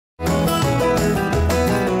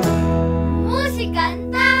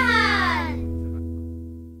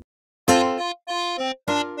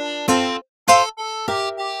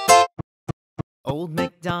Old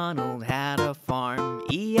MacDonald had a farm,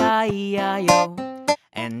 E-I-E-I-O.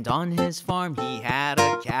 And on his farm he had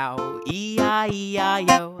a cow,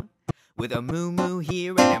 E-I-E-I-O. With a moo-moo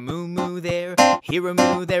here and a moo-moo there, here a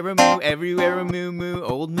moo, there a moo, everywhere a moo-moo.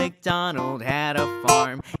 Old MacDonald had a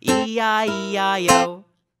farm, E-I-E-I-O.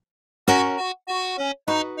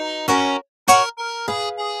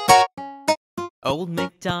 Old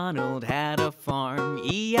MacDonald had a farm,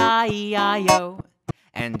 E-I-E-I-O.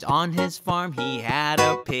 And on his farm he had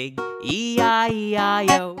a pig,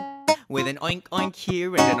 E-I-E-I-O. With an oink oink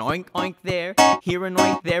here and an oink oink there, here an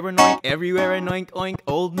oink, there an oink, everywhere an oink oink.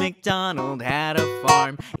 Old MacDonald had a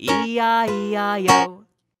farm, E-I-E-I-O.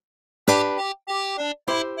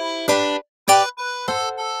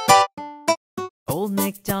 Old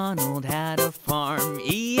MacDonald had a farm,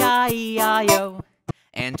 E-I-E-I-O.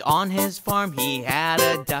 And on his farm he had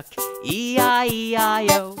a duck,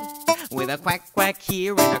 E-I-E-I-O. With a quack quack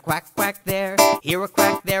here and a quack quack there, here a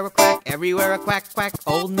quack, there a quack, everywhere a quack quack.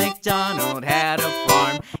 Old MacDonald had a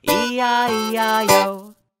farm,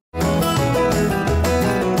 E-I-E-I-O.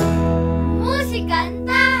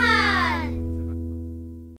 Musikantahan.